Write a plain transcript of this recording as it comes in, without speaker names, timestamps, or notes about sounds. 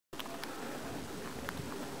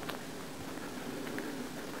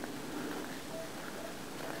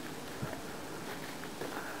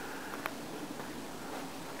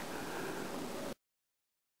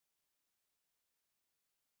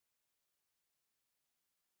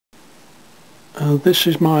This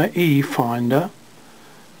is my E finder,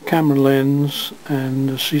 camera lens and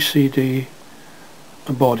a CCD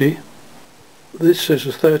body. This is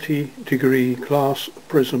a 30-degree glass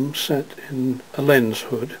prism set in a lens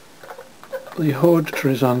hood. The hood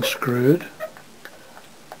is unscrewed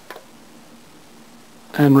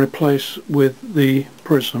and replaced with the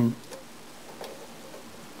prism.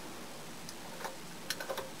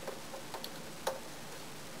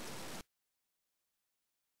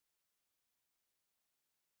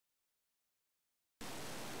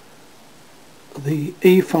 The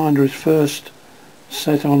E finder is first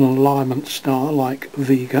set on an alignment star like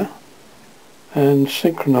Vega and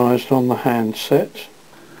synchronized on the handset.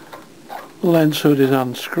 The lens hood is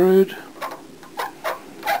unscrewed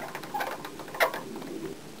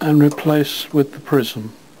and replaced with the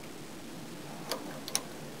prism.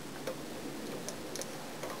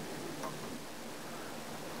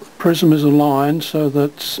 The prism is aligned so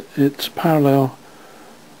that it's parallel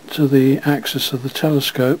to the axis of the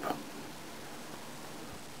telescope.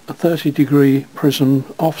 A 30-degree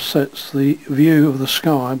prism offsets the view of the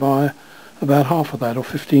sky by about half of that, or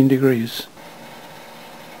 15 degrees.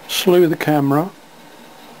 Slew the camera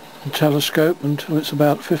and telescope until it's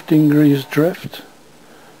about 15 degrees drift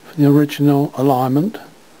from the original alignment,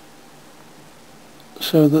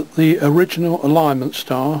 so that the original alignment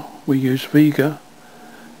star, we use Vega,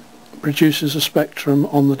 produces a spectrum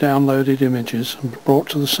on the downloaded images and brought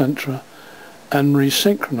to the centre and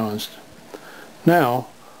resynchronized. Now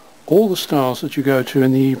all the stars that you go to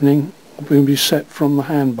in the evening will be set from the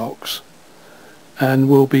hand box and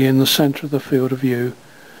will be in the centre of the field of view.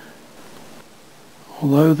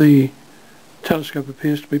 Although the telescope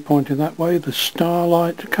appears to be pointing that way, the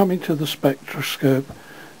starlight coming to the spectroscope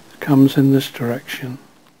comes in this direction.